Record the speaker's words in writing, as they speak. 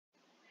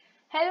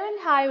Hello and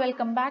hi,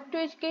 welcome back to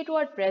Educate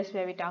WordPress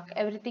where we talk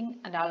everything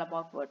and all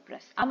about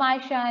WordPress. I'm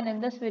Aisha and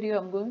in this video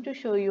I'm going to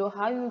show you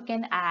how you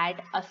can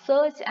add a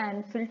search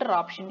and filter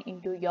option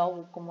into your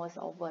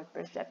WooCommerce or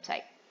WordPress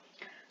website.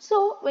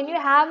 So when you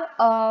have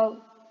a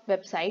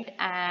website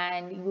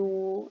and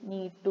you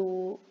need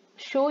to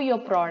show your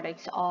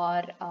products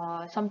or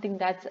something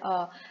that's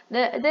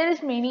there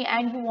is many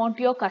and you want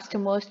your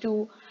customers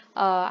to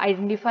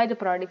identify the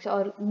products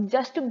or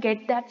just to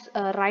get that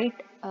right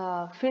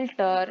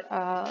filter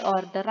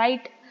or the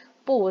right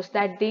post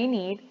that they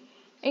need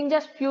in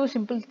just few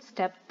simple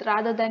steps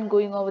rather than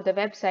going over the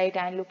website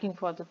and looking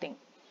for the thing.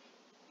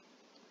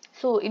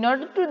 So in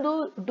order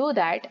to do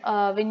that,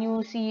 when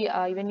you see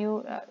when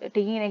you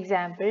taking an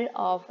example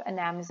of an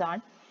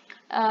Amazon,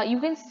 you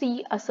can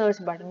see a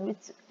search button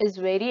which is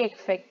very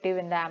effective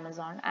in the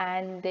Amazon,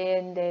 and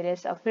then there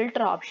is a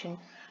filter option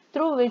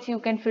through which you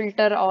can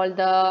filter all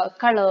the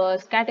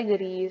colors,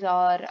 categories,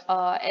 or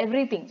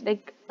everything.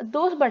 Like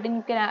those buttons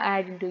you can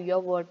add into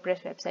your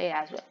WordPress website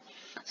as well.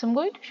 So I'm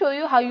going to show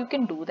you how you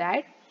can do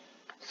that.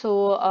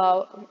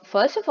 So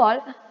first of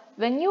all,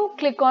 when you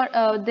click on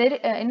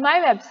in my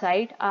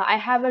website, I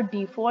have a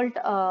default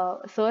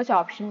search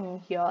option in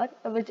here,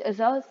 which is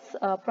a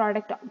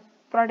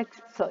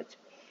product search.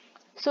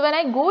 So when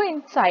I go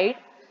inside,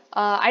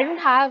 I don't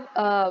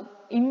have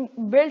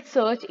inbuilt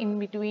search in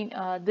between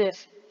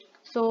this.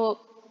 So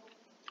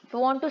if I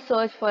want to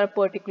search for a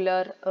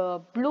particular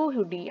blue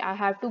hoodie, I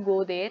have to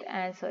go there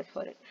and search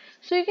for it.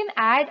 So you can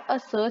add a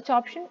search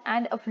option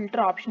and a filter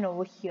option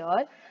over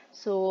here.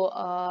 So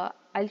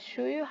I'll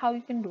show you how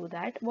you can do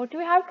that. What you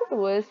have to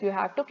do is you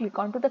have to click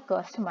onto the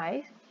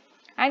customize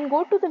and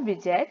go to the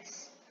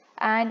widgets,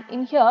 and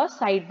in here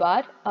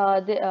sidebar,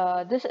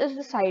 this is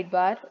the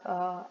sidebar,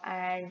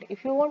 and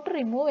if you want to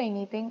remove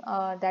anything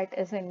that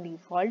is in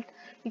default,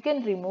 you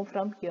can remove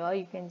from here.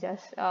 You can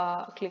just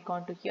click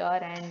onto here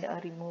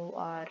and remove,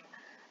 or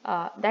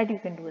that you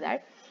can do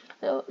that.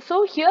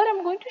 So here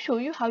I'm going to show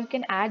you how you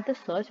can add the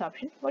search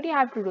option. What you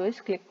have to do is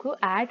click to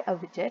add a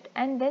widget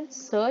and then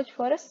search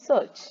for a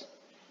search.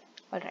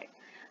 Alright,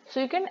 so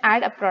you can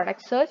add a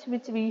product search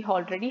which we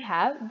already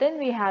have. Then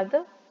we have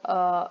the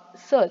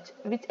search,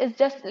 which is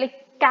just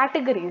like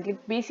categories,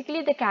 like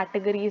basically the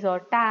categories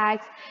or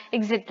tags,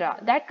 etc.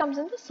 That comes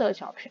in the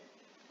search option.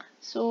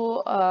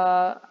 So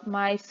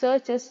my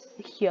search is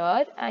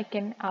here. I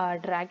can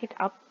drag it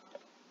up.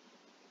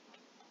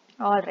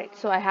 Alright,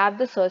 so I have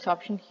the search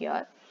option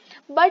here.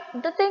 But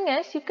the thing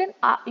is, you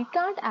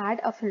can't add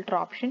a filter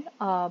option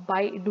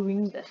by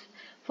doing this.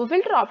 For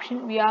filter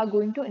option, we are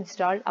going to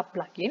install a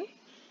plugin.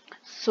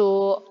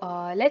 So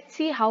let's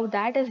see how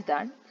that is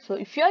done. So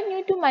if you are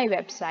new to my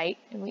website,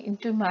 in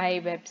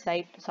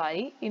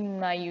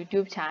my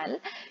YouTube channel,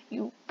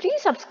 you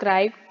please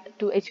subscribe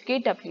to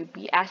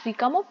EducateWP as we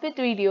come up with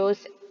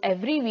videos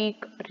every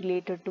week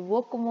related to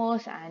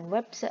WooCommerce and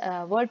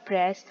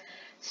WordPress,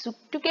 so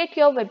to get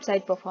your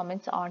website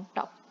performance on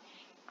top.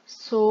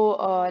 So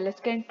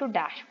let's get into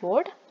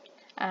dashboard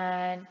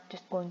and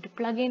just going to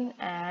plugin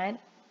and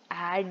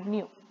add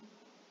new.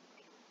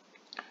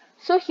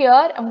 So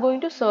here I'm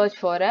going to search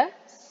for a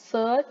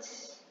search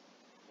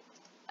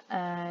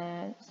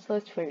and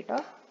search filter,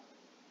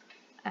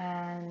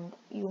 and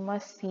you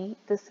must see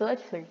the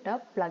search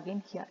filter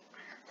plugin here.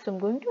 So I'm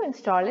going to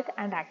install it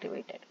and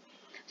activate it.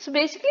 So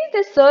basically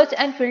the search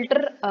and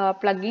filter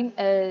plugin,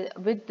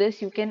 with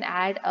this you can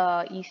add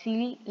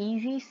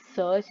easy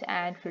search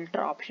and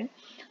filter option.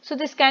 So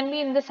this can be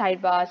in the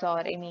sidebars or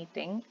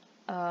anything.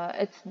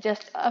 It's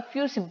just a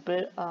few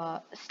simple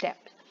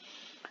steps.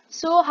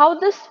 So how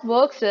this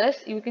works is,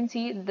 you can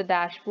see the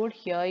dashboard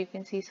here, you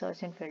can see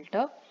search and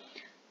filter.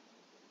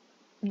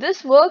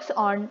 This works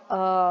on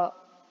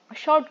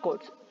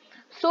shortcodes.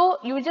 So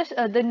you just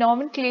the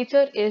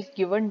nomenclature is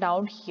given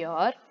down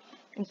here.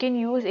 You can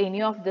use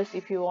any of this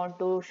if you want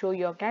to show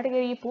your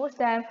category, post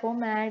tag,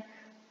 format,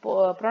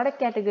 product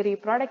category,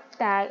 product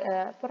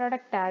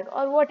tag,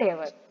 or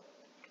whatever.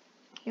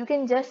 You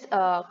can just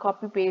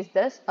copy paste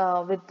this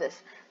with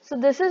this. So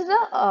this is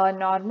the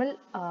normal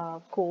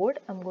code.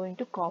 I'm going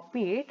to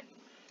copy it,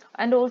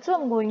 and also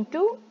I'm going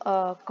to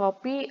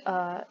copy.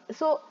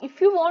 So if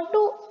you want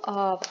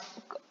to,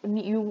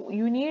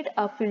 you need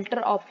a filter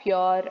of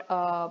your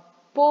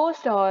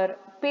post or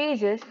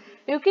pages,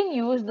 you can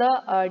use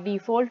the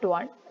default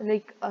one.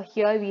 Like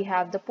here we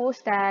have the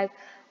post tag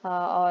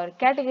or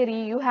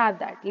category. You have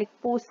that, like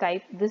post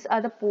type. These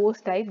are the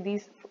post type.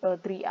 These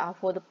three are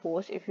for the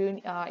post. If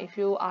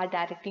you are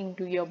directing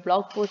to your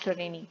blog post or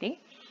anything,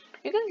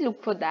 you can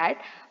look for that.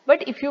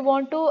 But if you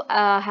want to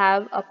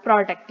have a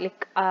product,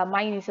 like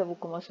mine is a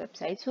WooCommerce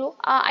website, so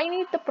I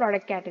need the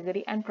product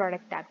category and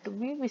product tag to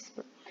be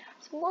visible.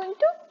 So I'm going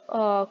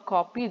to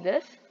copy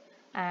this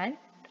and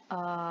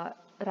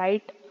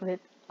write with,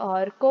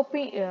 or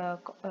copy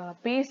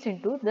paste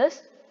into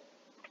this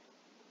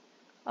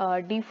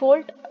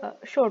default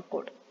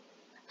shortcode.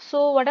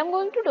 So what I'm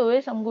going to do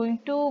is I'm going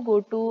to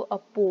go to a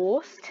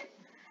post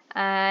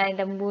and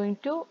I'm going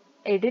to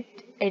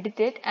edit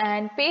it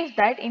and paste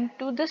that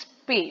into this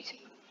page.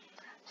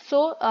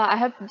 So I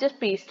have just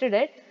pasted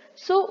it.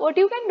 So what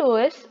you can do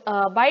is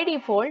by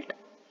default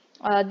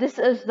this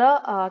is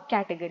the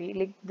category,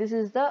 like this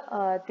is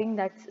the thing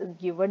that's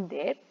given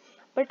there,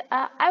 but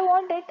I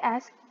want it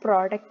as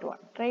product one,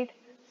 right?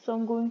 So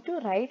I'm going to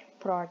write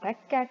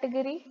product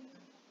category.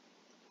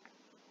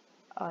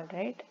 All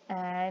right,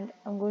 and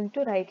I'm going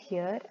to write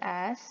here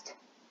as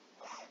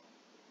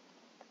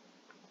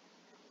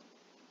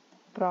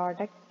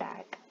product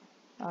tag.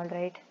 All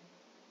right,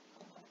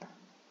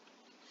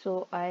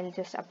 so I'll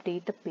just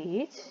update the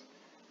page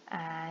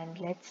and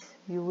let's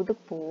view the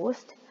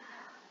post.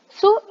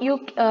 So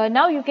you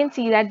now you can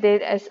see that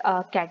there is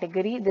a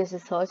category, there's a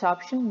search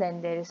option, then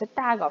there is a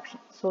tag option.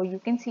 So you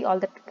can see all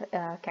the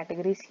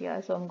categories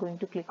here. So I'm going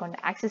to click on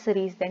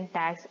accessories, then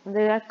tags.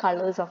 There are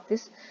colors of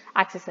this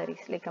accessories.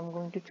 Like I'm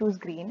going to choose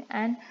green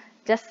and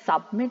just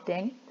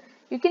submitting.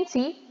 You can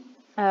see,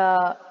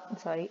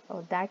 sorry,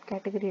 oh, that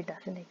category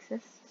doesn't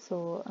exist.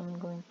 So I'm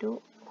going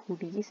to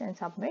hoodies and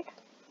submit.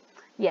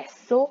 Yes,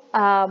 so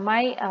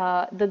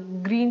my the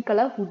green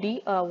color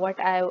hoodie, what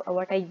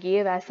I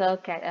gave as a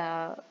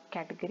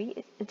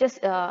category, it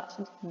just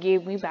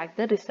gave me back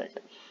the result.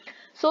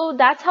 So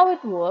that's how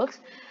it works.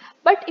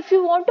 But if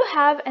you want to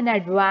have an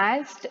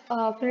advanced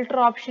filter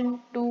option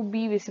to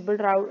be visible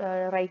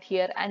right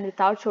here and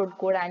without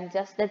shortcode and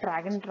just the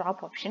drag and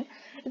drop option,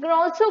 you can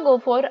also go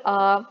for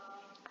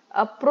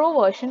a pro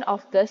version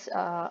of this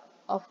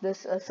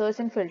search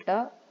and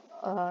filter.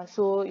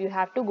 So you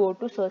have to go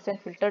to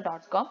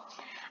searchandfilter.com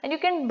and you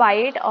can buy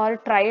it or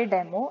try a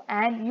demo,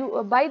 and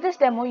you buy this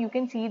demo, you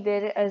can see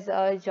there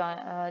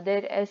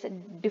is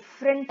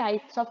different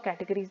types of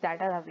categories that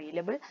are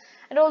available,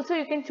 and also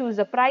you can choose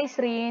the price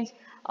range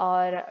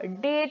or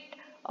date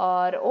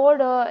or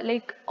order,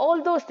 like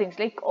all those things,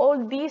 like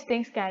all these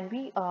things can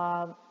be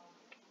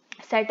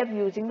set up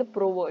using the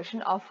pro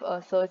version of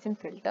search and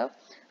filter.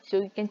 So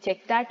you can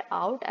check that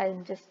out.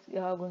 I'm just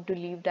going to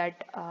leave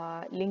that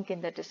link in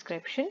the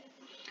description.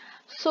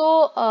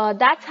 So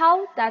that's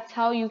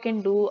how you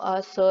can do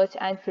a search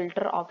and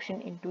filter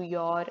option into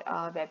your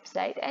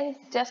website, and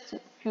it's just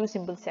few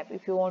simple steps.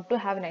 If you want to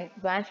have an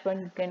advanced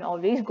one, you can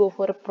always go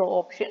for a pro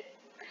option.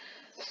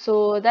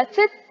 So that's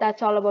it.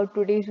 That's all about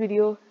today's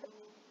video.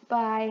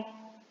 Bye.